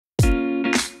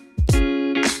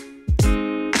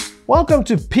Welcome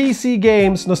to PC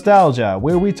Games Nostalgia,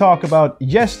 where we talk about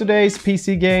yesterday's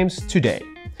PC games today.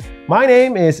 My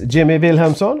name is Jimmy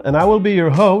Wilhelmsson, and I will be your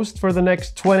host for the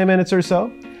next 20 minutes or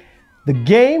so. The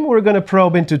game we're going to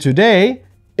probe into today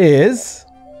is...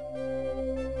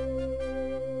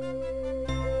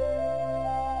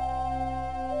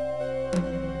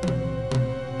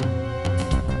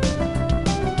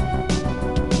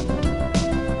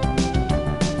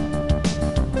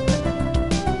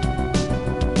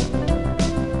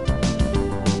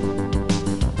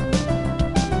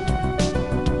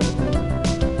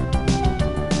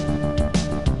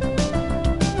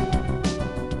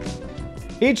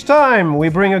 Each time we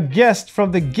bring a guest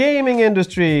from the gaming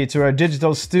industry to our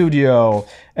digital studio.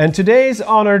 And today's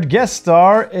honored guest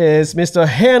star is Mr.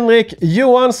 Henrik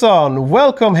Johansson.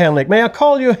 Welcome, Henrik. May I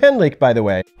call you Henrik, by the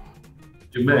way?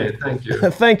 You may, thank you.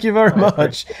 Thank you very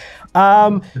much.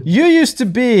 You used to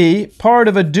be part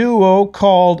of a duo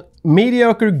called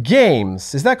Mediocre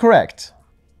Games. Is that correct?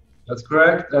 That's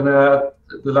correct. And the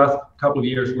last couple of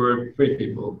years were 3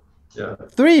 people. Yeah.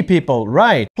 3 people,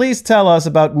 right. Please tell us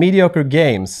about Mediocre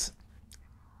Games.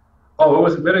 Oh, it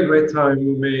was a very great time.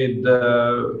 We made,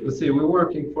 let's see, we were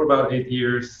working for about 8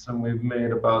 years and we've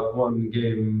made about 1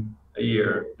 game a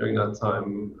year during that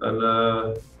time. And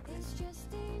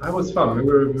it was fun.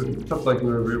 It felt like we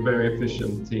were a very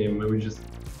efficient team and we just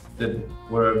did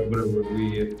whatever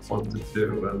we wanted to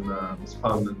do. And it was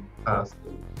fun and fast.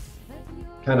 And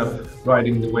kind of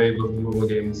riding the wave of the mobile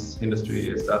games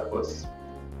industry as that was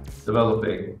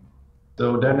developing.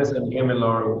 So Dennis and Emil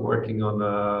are working on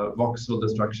a voxel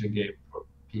destruction game for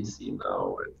PC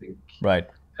now, I think. Right.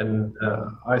 And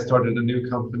I started a new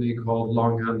company called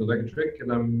Longhand Electric,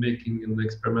 and I'm making an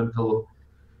experimental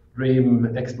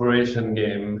dream exploration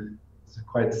game. It's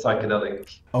quite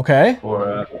psychedelic. Okay.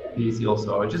 For PC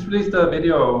also. I just released a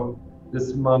video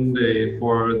this Monday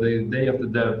for the Day of the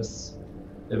Devs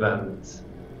event.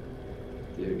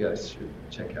 You guys should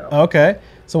check out. Okay.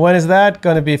 So when is that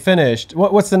going to be finished?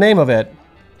 What's the name of it?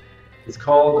 It's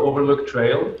called Overlook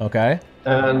Trail. Okay.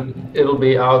 And it'll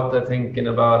be out, I think, in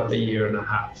about 1.5 years.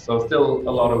 So still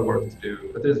a lot of work to do.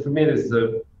 But for me, this is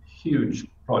a huge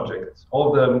project.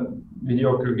 All the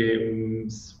mediocre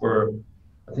games were,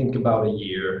 I think, about 1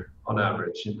 year on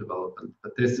average in development.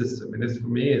 But this is, this for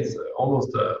me, it's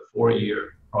almost a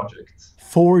 4-year project.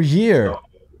 4 years? So,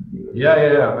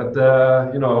 yeah. But,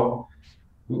 you know,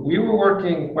 we were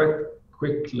working quite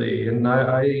quickly, and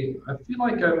I feel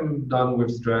like I'm done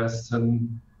with stress, and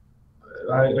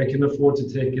I can afford to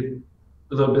take it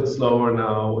a little bit slower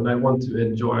now, and I want to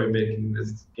enjoy making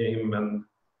this game. And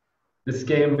this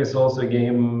game is also a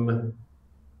game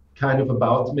kind of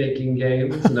about making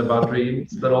games and about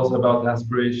dreams, but also about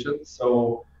aspirations.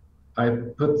 So I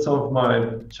put some of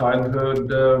my childhood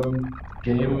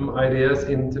game ideas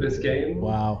into this game.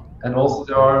 Wow. And also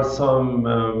there are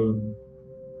some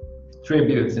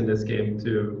tributes in this game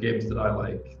to games that I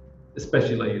like,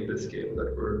 especially this game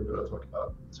that we're going to talk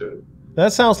about soon.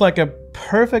 That sounds like a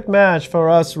perfect match for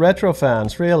us retro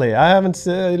fans, really. I haven't,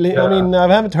 I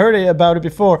haven't heard about it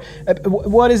before.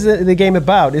 What is the game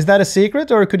about? Is that a secret,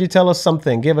 or could you tell us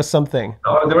something? Give us something.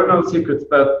 No, there are no secrets,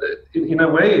 but in a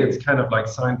way, it's kind of like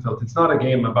Seinfeld. It's not a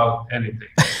game about anything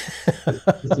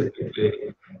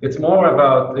specifically. It's more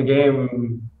about a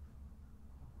game.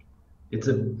 It's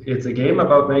a game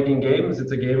about making games.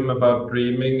 It's a game about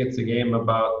dreaming. It's a game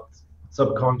about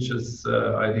subconscious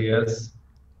ideas,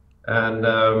 and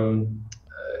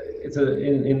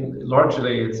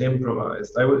largely it's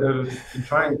improvised. I've been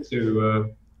trying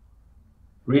to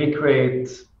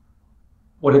recreate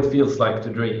what it feels like to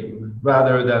dream,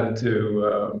 rather than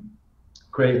to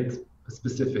create a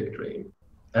specific dream.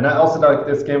 And I also like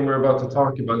this game we're about to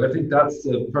talk about. I think that's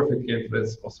the perfect game for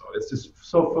this. Also, it's just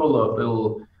so full of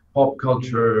little pop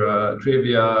culture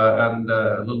trivia and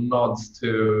little nods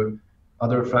to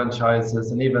other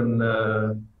franchises, and even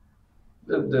the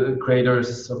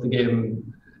creators of the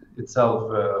game itself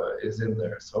is in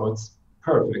there. So it's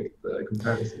perfect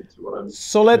comparison to what I'm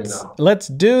doing now. Let's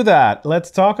do that.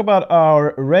 Let's talk about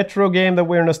our retro game that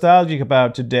we're nostalgic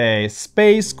about today,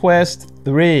 Space Quest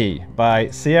 3 by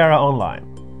Sierra Online.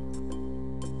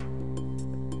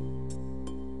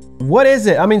 What is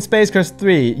it? I mean, Space Quest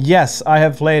 3, yes, I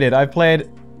have played it. I've played,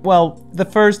 well, the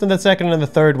first and the second and the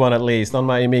third one at least. On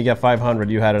my Amiga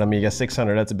 500, you had an Amiga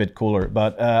 600, that's a bit cooler.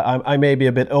 But I may be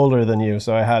a bit older than you,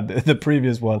 so I had the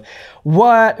previous one.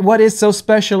 What is so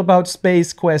special about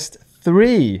Space Quest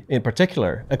 3 in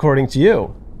particular, according to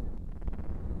you?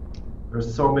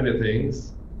 There's so many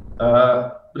things.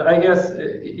 But I guess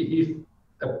if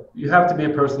you have to be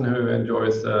a person who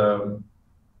enjoys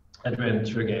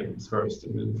adventure games first. I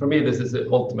mean, for me, this is the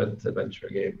ultimate adventure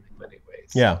game in many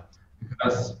ways. Yeah.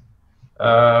 Because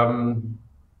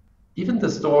even the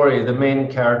story, the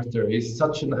main character is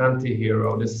such an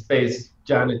anti-hero, this space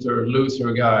janitor,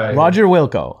 loser guy. Roger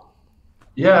Wilco.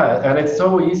 Yeah, and it's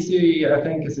so easy, I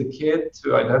think, as a kid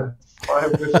to identify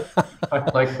with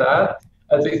like that.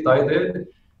 At least I did.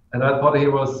 And I thought he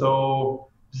was so,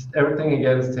 just everything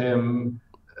against him,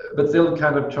 but still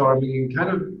kind of charming, kind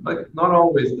of like not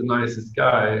always the nicest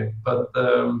guy, but I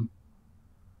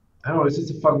don't know, it's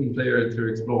just a fun player to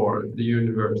explore the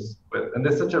universe with. And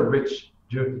there's such a rich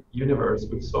universe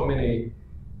with so many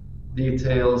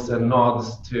details and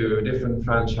nods to different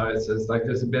franchises. Like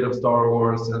there's a bit of Star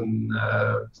Wars and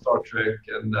Star Trek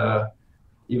and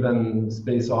even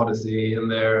Space Odyssey in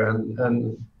there,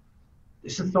 and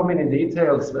it's just so many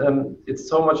details, and it's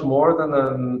so much more than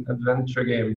an adventure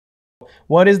game.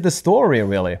 What is the story,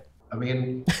 really? I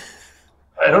mean,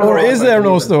 I don't know. Or is there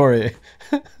no story?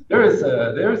 There is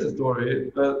a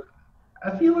story, but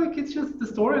I feel like it's just the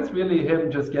story. It's really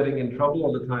him just getting in trouble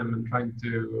all the time and trying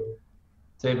to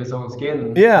save his own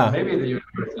skin. Yeah. Maybe the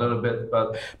universe a little bit,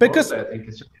 but because I think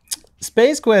it's just...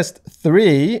 Space Quest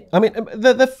 3, I mean,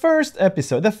 the first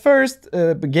episode, the first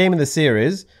game in the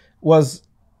series was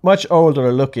much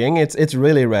older looking. It's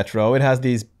really retro. It has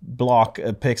these block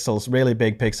pixels, really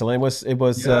big pixel.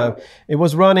 It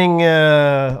was running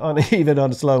on even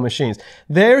on slow machines.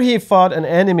 There he fought an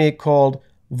enemy called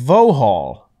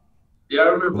Vohal. Yeah, I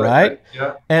remember. Right?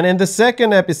 Yeah. And in the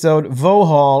second episode,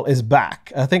 Vohal is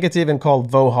back. I think it's even called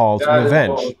Vohal's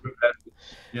Revenge.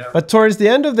 Yeah. But towards the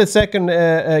end of the second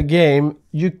game,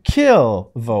 you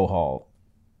kill Vohal.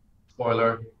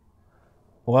 Spoiler.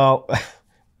 Well,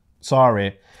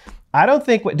 sorry. I don't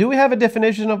think... Do we have a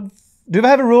definition of... Do we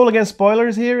have a rule against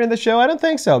spoilers here in the show? I don't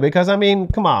think so, because, I mean,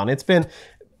 come on.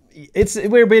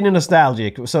 We're being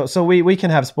nostalgic, so we can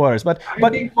have spoilers. But I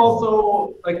think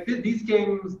also, like, these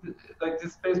games, like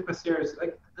this Space Quest series,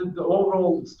 like, the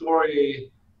overall story...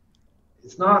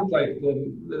 It's not like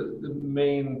the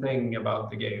main thing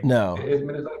about the game. No. I mean,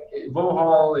 it's like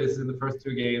Vohal is in the first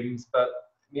two games, but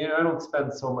I don't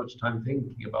spend so much time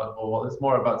thinking about Vohal. It's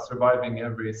more about surviving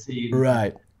every scene.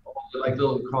 Right. All the, like,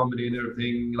 little comedy and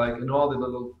everything, like, and all the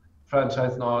little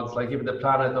franchise nods, like even the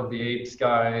Planet of the Apes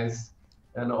guys,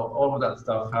 and all of that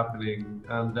stuff happening.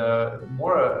 And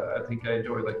more, I think I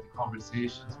enjoy like the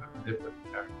conversations with the different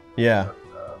characters. Yeah.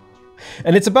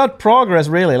 And it's about progress,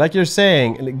 really, like you're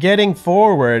saying, getting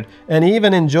forward and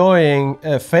even enjoying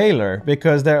failure,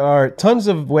 because there are tons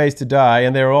of ways to die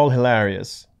and they're all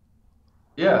hilarious.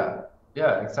 Yeah,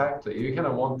 exactly. You kind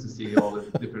of want to see all the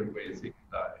different ways you can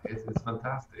die. It's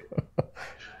fantastic.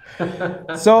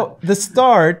 So the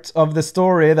start of the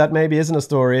story, that maybe isn't a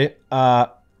story,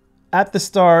 at the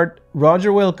start, Roger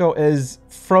Wilco is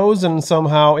frozen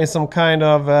somehow in some kind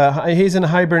of, he's in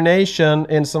hibernation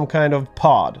in some kind of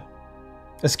pod.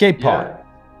 Escape pod.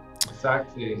 Yeah,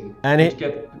 exactly. And he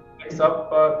gets picked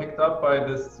up by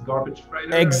this garbage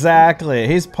freighter. Exactly.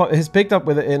 He's picked up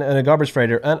in a garbage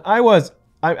freighter. And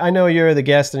I know you're the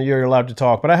guest and you're allowed to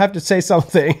talk, but I have to say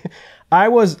something. I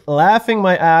was laughing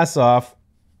my ass off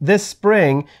this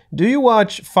spring. Do you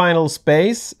watch Final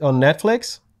Space on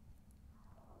Netflix?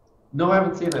 No, I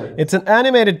haven't seen it. It's an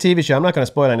animated TV show. I'm not going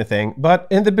to spoil anything. But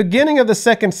in the beginning of the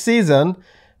second season,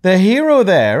 the hero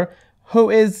there, who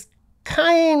is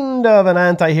kind of an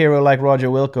anti-hero like Roger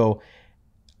Wilco,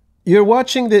 you're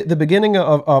watching the beginning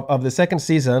of the second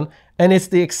season, and it's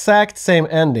the exact same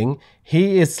ending.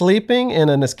 He is sleeping in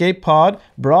an escape pod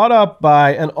brought up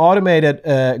by an automated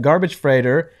garbage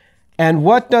freighter. And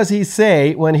what does he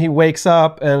say when he wakes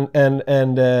up? And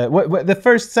the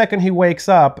first second he wakes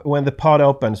up when the pod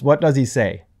opens, what does he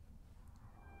say?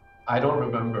 I don't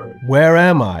remember. Where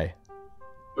am I?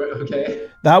 Okay.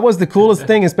 That was the coolest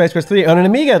thing in Space Quest 3, on an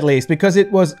Amiga at least, because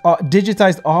it was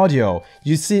digitized audio.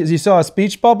 You saw a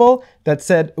speech bubble that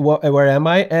said, where am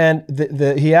I? And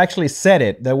he actually said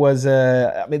it. There was,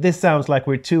 I mean, this sounds like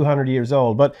we're 200 years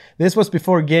old, but this was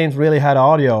before games really had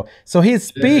audio. So he's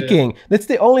speaking. Yeah. That's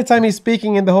the only time he's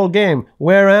speaking in the whole game.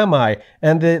 Where am I?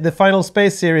 And the Final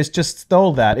Space series just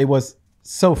stole that. It was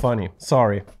so funny.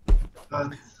 Sorry.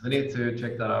 I need to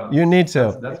check that out. You need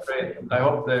to. That's great. I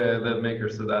hope the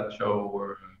makers of that show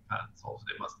were fans also.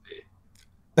 They must be.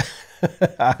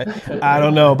 I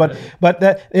don't know, but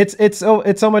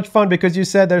it's so much fun, because you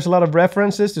said there's a lot of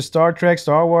references to Star Trek,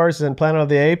 Star Wars, and Planet of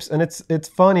the Apes, and it's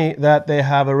funny that they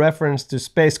have a reference to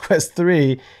Space Quest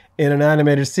 3 in an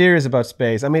animated series about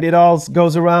space. I mean, it all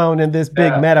goes around in this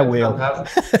big meta wheel.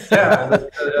 Yeah,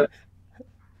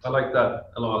 I like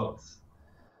that a lot.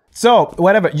 So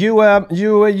whatever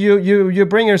you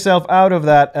bring yourself out of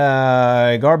that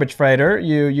garbage freighter.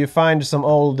 You find some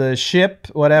old ship,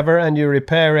 whatever, and you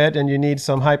repair it, and you need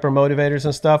some hyper motivators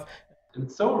and stuff.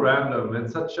 It's so random.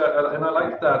 It's such a, and I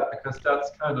like that because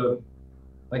that's kind of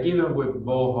like even with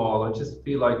Bohol, I just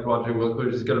feel like Roger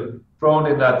Wilco just got thrown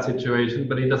in that situation,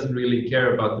 but he doesn't really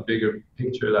care about the bigger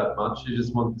picture that much. He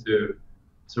just wants to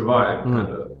survive, kind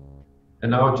of.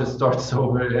 And now it just starts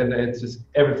over, and it's just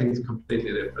everything's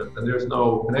completely different, and there's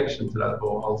no connection to that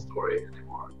Bohol story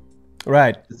anymore.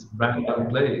 Right. It's random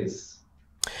place.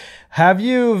 Have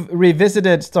you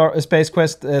revisited Space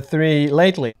Quest 3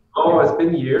 lately? Oh, it's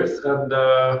been years, and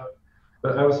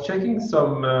but I was checking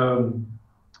some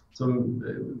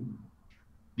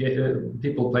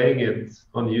people playing it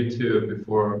on YouTube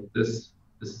before this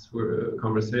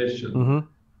conversation,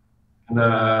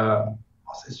 and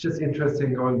it's just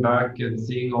interesting going back and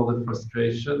seeing all the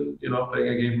frustration, playing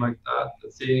a game like that,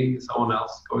 and seeing someone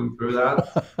else going through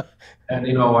that. And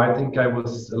I think I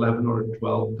was 11 or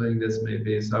 12 playing this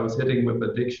maybe, so I was sitting with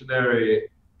a dictionary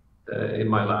in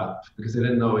my lap because I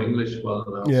didn't know English well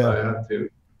enough, so I had to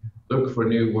look for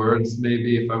new words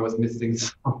maybe if I was missing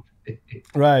something.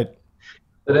 Right.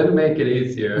 They didn't make it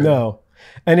easier. No,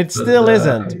 and it still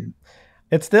isn't.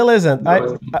 It still isn't.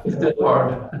 No, it's still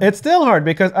hard. It's still hard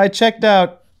because I checked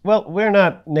out. Well, we're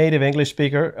not native English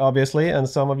speaker, obviously, and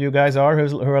some of you guys are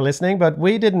who are listening, but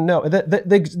we didn't know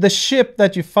the ship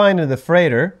that you find in the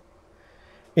freighter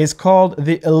is called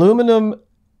the aluminum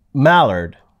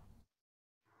mallard.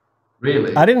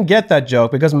 Really? I didn't get that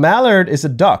joke because mallard is a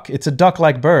duck. It's a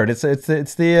duck-like bird. It's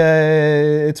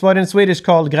what in Swedish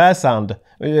called gräsand,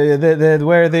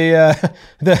 where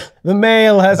the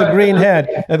male has a green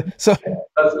head. So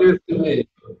that's new to me.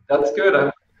 That's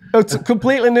good. It's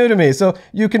completely new to me. So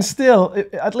you can still,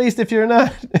 at least if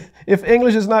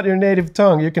English is not your native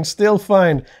tongue, you can still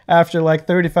find after like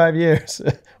 35 years,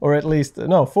 or at least,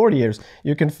 no, 40 years,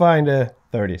 you can find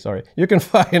 30, sorry. You can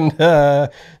find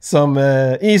some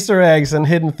Easter eggs and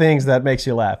hidden things that makes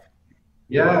you laugh.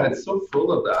 Yeah, it's so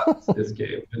full of that, this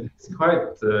game. And it's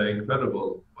quite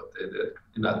incredible what they did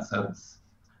in that sense.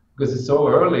 Because it's so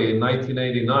early, in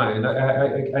 1989.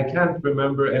 I can't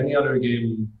remember any other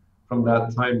game from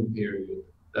that time period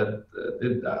that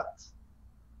did that.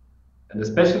 And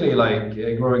especially like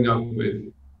growing up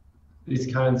with these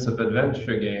kinds of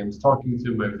adventure games, talking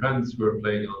to my friends who were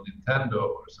playing on Nintendo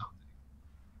or something.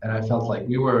 And I felt like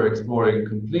we were exploring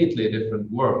completely different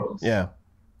worlds. Yeah.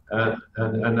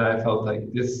 And I felt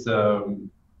like this,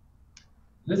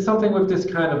 there's something with this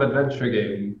kind of adventure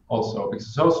game also, because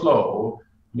it's so slow.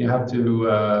 You have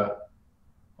to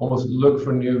almost look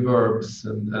for new verbs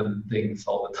and things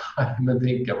all the time and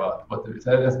think about what there is.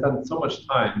 I spent so much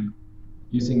time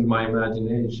using my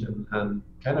imagination and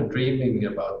kind of dreaming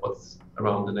about what's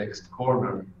around the next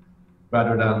corner,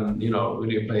 rather than, when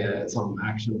you play some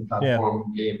action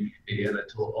platform game, and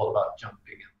it's all about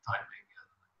jumping and timing.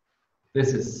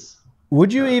 This is...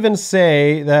 Would you even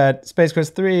say that Space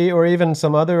Quest 3 or even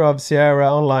some other of Sierra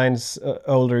Online's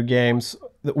older games,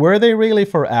 were they really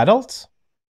for adults?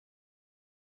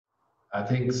 I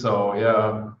think so,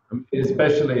 yeah.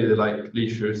 Especially like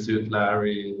Leisure Suit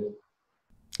Larry.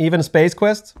 Even Space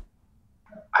Quest?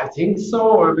 I think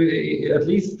so. I mean, at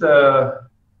least I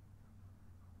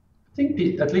think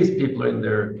at least people in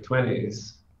their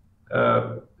 20s.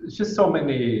 It's just so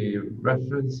many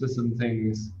references and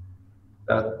things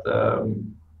that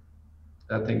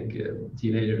I think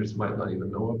teenagers might not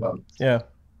even know about. Yeah.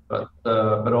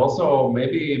 But also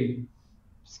maybe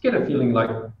just get a feeling like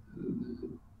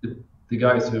the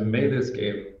guys who made this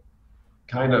game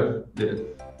kind of did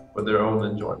it for their own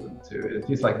enjoyment too. It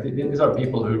feels like these are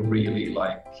people who really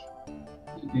like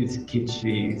this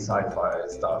kitschy sci-fi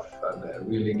stuff and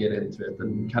really get into it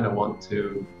and kind of want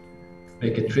to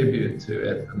make a tribute to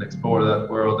it and explore that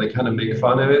world. They kind of make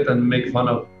fun of it and make fun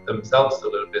of themselves a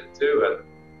little bit too, and it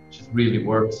just really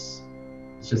works.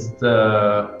 It's just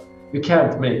you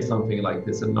can't make something like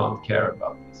this and not care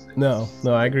about these things. No,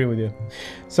 I agree with you.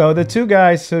 So the two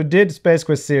guys who did Space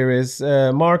Quest series,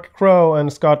 Mark Crowe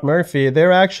and Scott Murphy,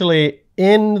 they're actually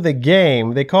in the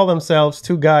game. They call themselves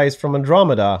two guys from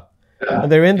Andromeda. Yeah,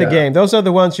 and they're in the game. Those are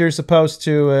the ones you're supposed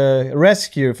to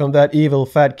rescue from that evil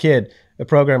fat kid, a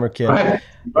programmer kid.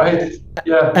 Right,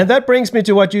 yeah. And that brings me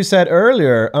to what you said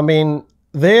earlier. I mean,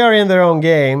 they are in their own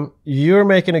game. You're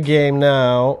making a game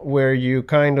now where you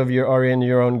kind of are in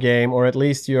your own game, or at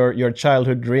least your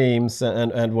childhood dreams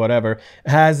and whatever.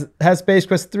 Has Space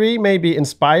Quest 3 maybe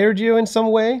inspired you in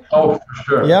some way? Oh, for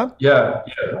sure. Yeah?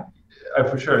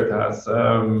 For sure it has.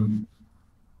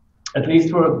 At least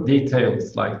for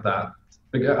details like that.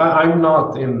 Like, I'm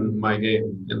not in my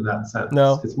game in that sense.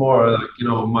 No. It's more like, you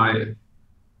know,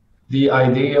 the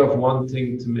idea of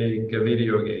wanting to make a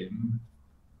video game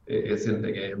is in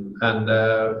the game. And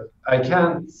I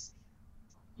can't,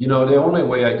 you know, the only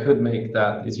way I could make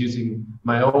that is using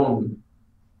my own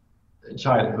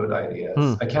childhood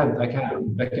ideas. I can't,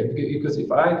 because if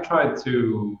I try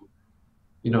to,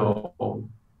 you know,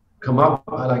 come up,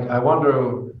 like, I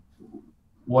wonder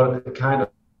what kind of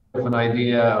an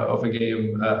idea of a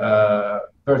game a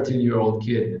 13-year-old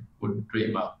kid would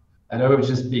dream up. And it would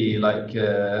just be like,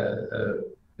 you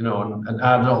know, an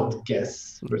adult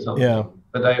guess or something. Yeah.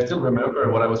 But I still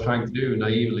remember what I was trying to do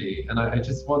naively. And I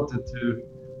just wanted to,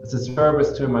 as a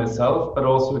service to myself, but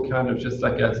also kind of just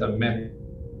like as a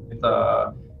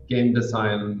meta game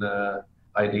design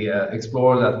idea,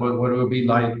 explore that, what it would be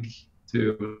like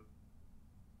to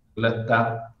let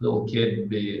that little kid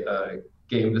be a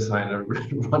game designer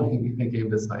running a game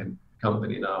design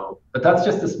company now. But that's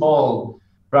just a small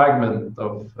fragment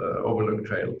of Overlook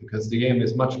Trail, because the game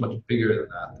is much, much bigger than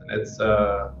that. And it's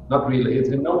not really, it's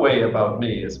in no way about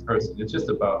me as a person. It's just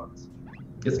about,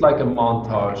 it's like a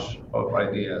montage of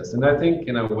ideas. And I think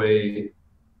in a way,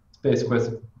 Space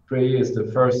Quest 3 is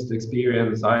the first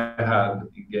experience I had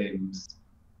in games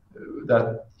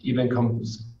that even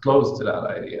comes close to that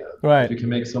idea. Right. You can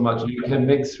make so much, you can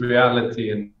mix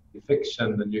reality and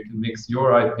fiction, and you can mix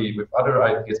your IP with other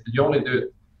IPs, but you only do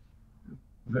it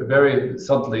very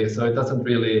subtly, so it doesn't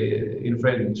really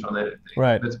infringe on anything.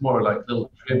 Right. It's more like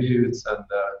little tributes, and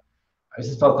I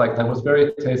just felt like that was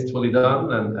very tastefully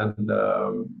done and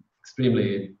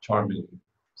extremely charming.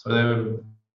 So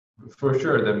for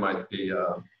sure there might be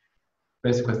a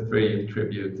Space Quest 3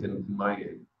 tribute in my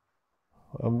game.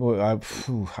 I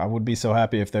would be so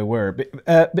happy if they were.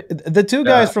 The two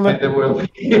guys from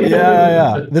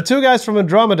the two guys from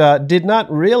Andromeda did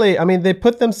not really. I mean, they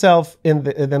put themselves in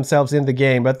the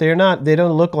game, but they're not. They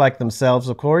don't look like themselves,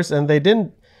 of course, and they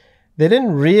didn't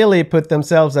really put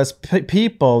themselves as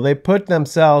people. They put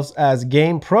themselves as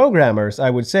game programmers, I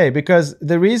would say, because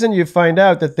the reason you find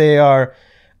out that they are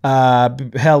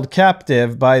held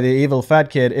captive by the evil fat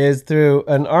kid is through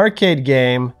an arcade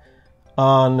game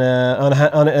in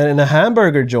a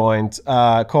hamburger joint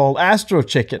called Astro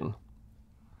Chicken.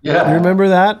 Yeah. You remember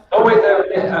that? Oh wait,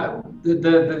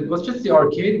 it was just the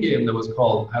arcade game that was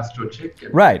called Astro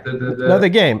Chicken. Right. The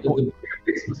game.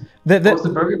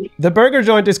 The burger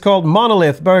joint is called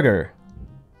Monolith Burger.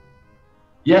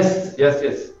 Yes.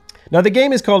 Now the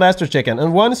game is called Astro Chicken,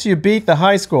 and once you beat the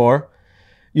high score,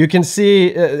 you can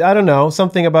see, I don't know,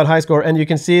 something about high score, and you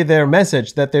can see their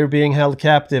message that they're being held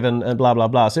captive and blah, blah,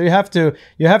 blah. So you have to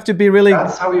be really...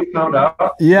 That's how you found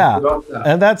out? Yeah,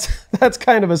 and that's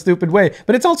kind of a stupid way.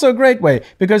 But it's also a great way,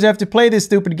 because you have to play this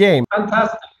stupid game.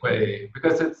 Fantastic way,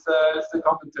 because it's a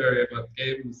commentary about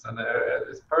games, and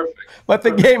it's perfect. But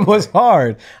the game was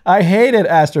hard. I hated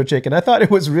Astro Chicken. I thought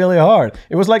it was really hard.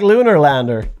 It was like Lunar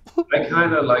Lander. I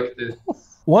kind of liked it.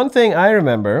 One thing I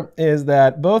remember is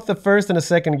that both the first and the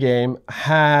second game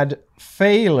had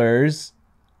failures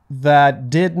that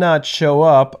did not show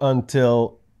up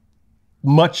until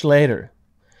much later.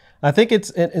 I think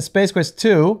it's in Space Quest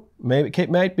 2, maybe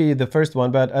it might be the first one,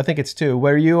 but I think it's 2,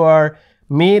 where you are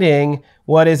meeting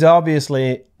what is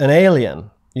obviously an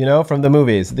alien, you know, from the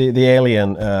movies, the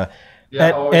alien.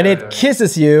 It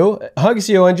kisses you, hugs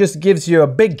you, and just gives you a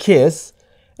big kiss.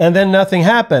 And then nothing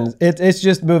happens. It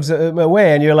just moves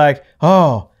away, and you're like,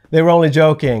 oh, they were only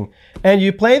joking. And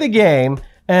you play the game,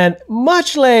 and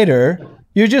much later,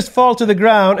 you just fall to the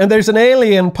ground, and there's an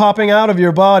alien popping out of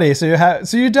your body. So you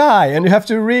die, and you have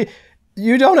to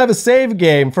you don't have a save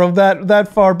game from that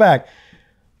far back.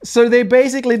 So they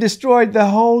basically destroyed the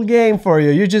whole game for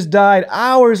you. You just died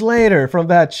hours later from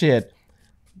that shit.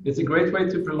 It's a great way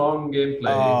to prolong gameplay.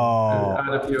 Oh.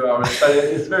 Add a few hours, but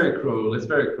it's very cruel. It's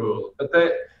very cruel. But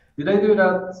did they do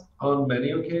that on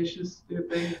many occasions, do you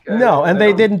think? No, and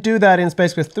they didn't do that in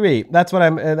Space Quest 3. That's what I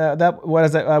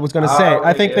was going to say.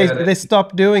 I think they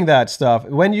stopped doing that stuff.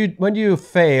 When you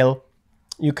fail,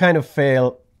 you kind of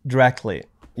fail directly.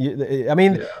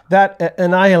 That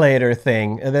Annihilator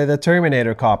thing, the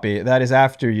Terminator copy that is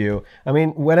after you. I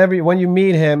mean, when you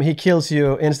meet him, he kills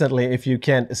you instantly if you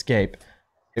can't escape.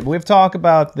 We've talked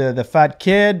about the fat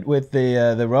kid with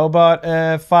the robot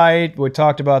fight. We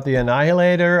talked about the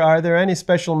Annihilator. Are there any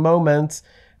special moments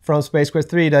from Space Quest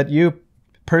 3 that you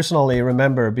personally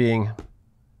remember being?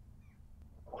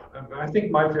 I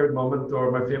think my favorite moment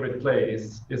or my favorite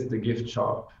place is the gift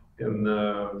shop in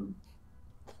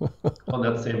on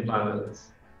that same planet,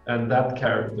 and that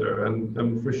character,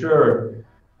 and for sure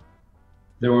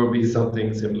there will be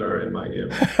something similar in my game.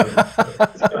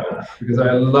 Because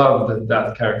I loved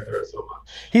that character so much.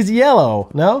 He's yellow,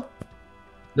 no?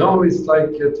 No, he's like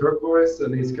turquoise,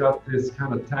 and he's got this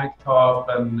kind of tank top,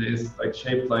 and it's like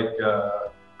shaped like a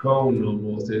cone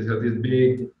almost. He's got these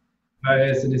big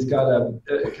eyes, and he's got a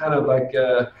kind of like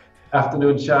a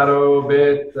afternoon shadow a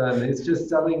bit, and it's just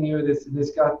telling you this. And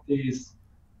he's got these.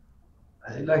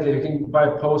 Like you can buy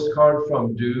a postcard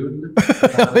from Dune. I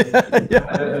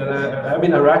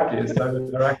mean Arrakis.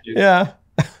 Yeah.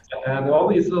 And all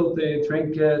these little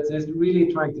trinkets. He's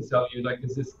really trying to sell you like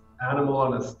there's this animal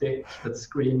on a stick that's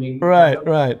screaming. Right,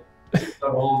 right.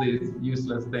 All these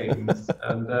useless things,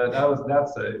 and that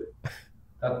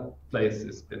place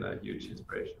has been a huge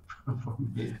inspiration for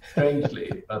me.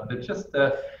 Strangely, but it's just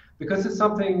because it's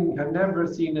something I've never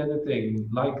seen anything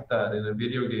like that in a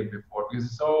video game before. Because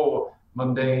it's so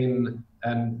mundane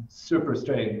and super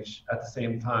strange at the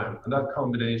same time, and that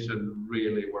combination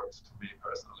really works for me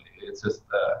personally. It's just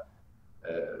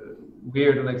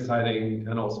weird and exciting,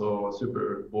 and also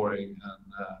super boring and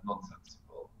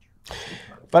nonsensical.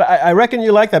 But I reckon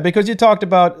you like that because you talked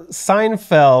about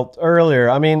Seinfeld earlier.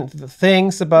 I mean,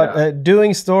 things about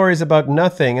doing stories about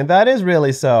nothing, and that is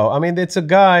really so. I mean, it's a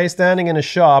guy standing in a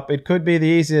shop. It could be the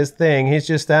easiest thing. He's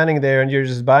just standing there, and you're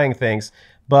just buying things,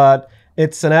 but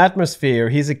it's an atmosphere.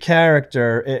 He's a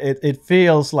character. It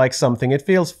feels like something. It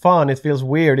feels fun. It feels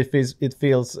weird. It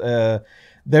feels.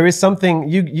 There is something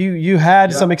you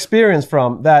had some experience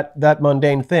from that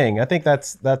mundane thing. I think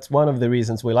that's one of the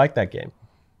reasons we like that game.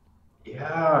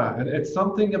 Yeah, and it's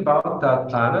something about that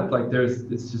planet. Like there's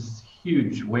this just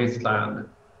huge wasteland,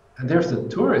 and there's a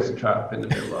tourist trap in the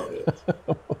middle of it.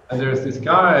 And there's this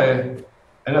guy,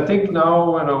 and I think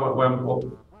now when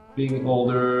I'm being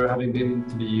older, having been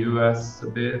to the US a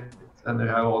bit, and they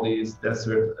have all these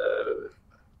desert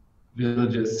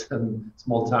villages and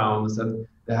small towns, and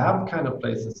they have kind of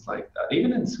places like that.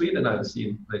 Even in Sweden, I've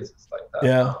seen places like that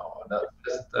now. And that's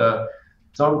just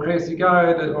some crazy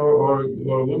guy or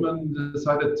woman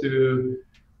decided to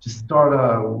just start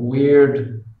a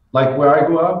weird, like where I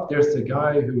grew up, there's a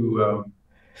guy who,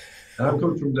 and I'm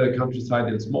coming from the countryside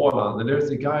in Småland, and there's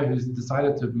a guy who's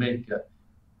decided to make a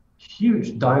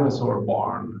huge dinosaur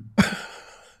barn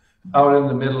out in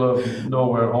the middle of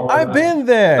nowhere. I've been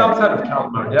there. It's outside of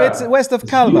Kalmar. Yeah. It's west of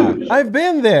Kalmar. Huge. I've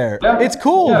been there. Yeah. It's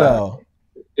cool though.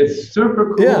 It's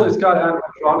super cool. Yeah. It's got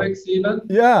animatronics even.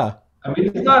 Yeah. I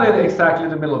mean, it's not exactly in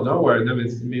the middle of nowhere. But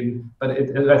that's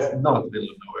not the middle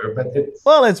of nowhere. But it's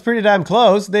it's pretty damn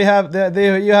close. They have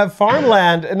you have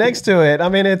farmland next to it. I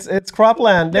mean, it's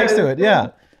cropland next to it. Yeah.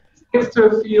 Next to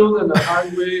a field and a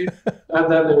highway,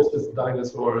 and then there's just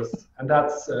dinosaurs, and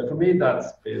that's for me that's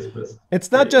Space Quest.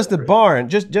 It's not just a barn.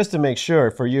 Just to make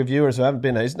sure for you viewers who haven't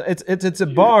been there, it's a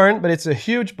barn, but it's a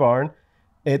huge barn.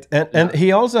 And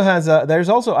he also has there's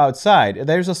also outside.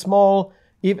 There's a small.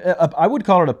 I would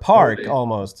call it a park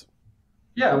almost.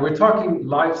 Yeah, we're talking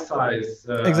life-size.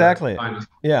 Exactly.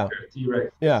 Yeah.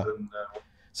 T-Rex. Yeah.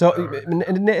 So,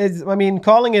 I mean,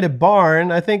 calling it a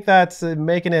barn, I think that's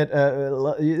making it.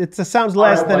 It sounds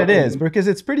less than it is because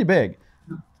it's pretty big.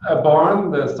 A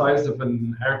barn the size of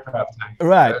an aircraft tank.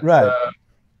 Right.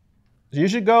 You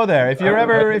should go there if you're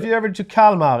ever to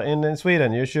Kalmar in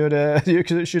Sweden. You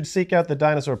should seek out the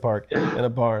dinosaur park in a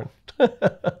barn.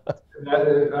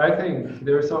 I think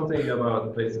there's something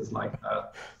about places like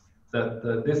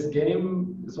that this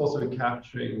game is also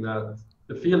capturing the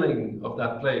feeling of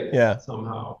that place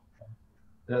somehow.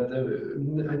 That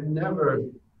I've never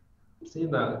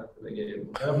seen that in a game.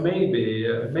 Maybe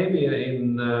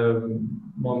in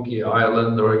Monkey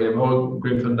Island or a game or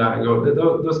Grim Fandango.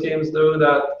 Those games do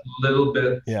that a little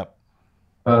bit. Yeah.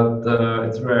 But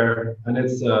it's rare, and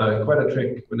it's quite a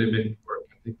trick when they make it work.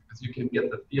 I think because you can get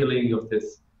the feeling of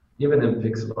this, even in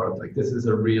pixel art. Like this is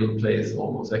a real place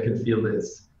almost. I can feel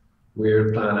this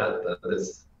weird planet and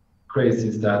this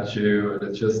crazy statue, and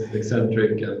it's just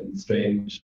eccentric and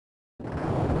strange.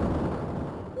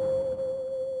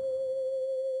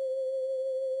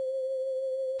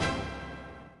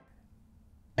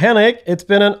 Henrik, it's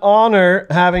been an honor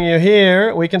having you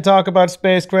here. We can talk about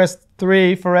Space Quest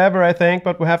 3 forever, I think,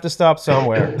 but we have to stop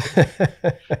somewhere.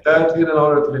 That's been an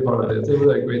honor to be part of it. It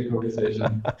was a great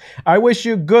conversation. I wish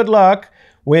you good luck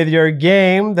with your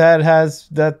game that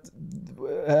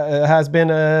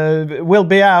will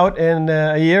be out in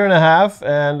a year and a half,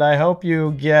 and I hope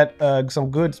you get some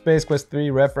good Space Quest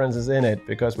 3 references in it,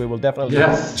 because we will definitely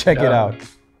check it out.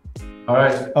 All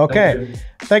right. Okay.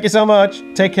 Thank you so much.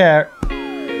 Take care.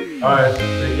 All right.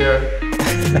 Take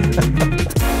care.